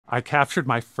I captured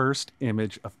my first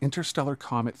image of interstellar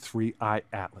comet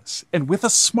 3iAtlas, and with a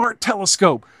smart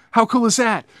telescope. How cool is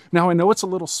that? Now I know it's a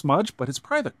little smudge, but it's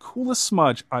probably the coolest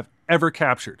smudge I've ever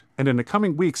captured. And in the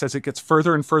coming weeks, as it gets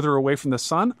further and further away from the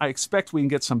sun, I expect we can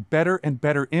get some better and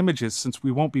better images since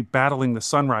we won't be battling the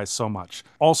sunrise so much.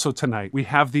 Also tonight, we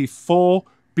have the full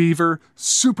Beaver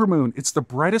Supermoon. It's the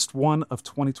brightest one of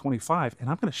 2025, and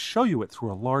I'm going to show you it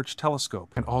through a large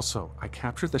telescope. And also, I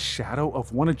captured the shadow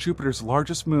of one of Jupiter's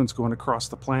largest moons going across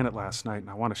the planet last night, and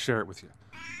I want to share it with you.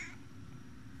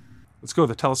 Let's go to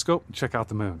the telescope and check out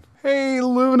the moon. Hey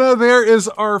Luna, there is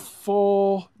our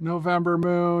full November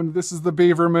moon. This is the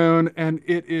Beaver moon, and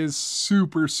it is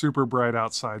super, super bright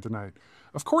outside tonight.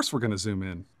 Of course we're going to zoom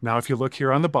in. Now if you look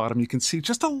here on the bottom, you can see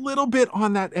just a little bit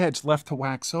on that edge left to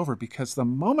wax over because the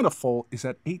moment of full is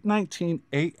at 8:19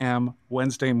 a.m.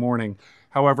 Wednesday morning.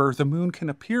 However, the moon can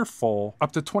appear full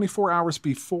up to 24 hours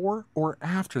before or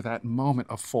after that moment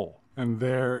of full. And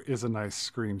there is a nice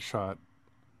screenshot.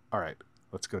 All right,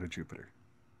 let's go to Jupiter.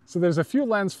 So there's a few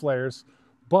lens flares,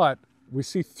 but we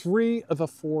see 3 of the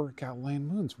 4 Galilean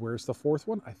moons. Where's the 4th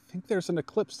one? I think there's an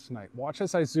eclipse tonight. Watch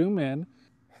as I zoom in.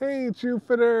 Hey,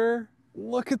 Jupiter,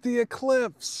 look at the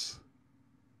eclipse.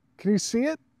 Can you see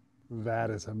it? That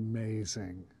is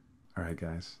amazing. All right,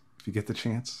 guys, if you get the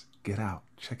chance, get out.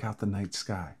 Check out the night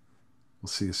sky. We'll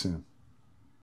see you soon.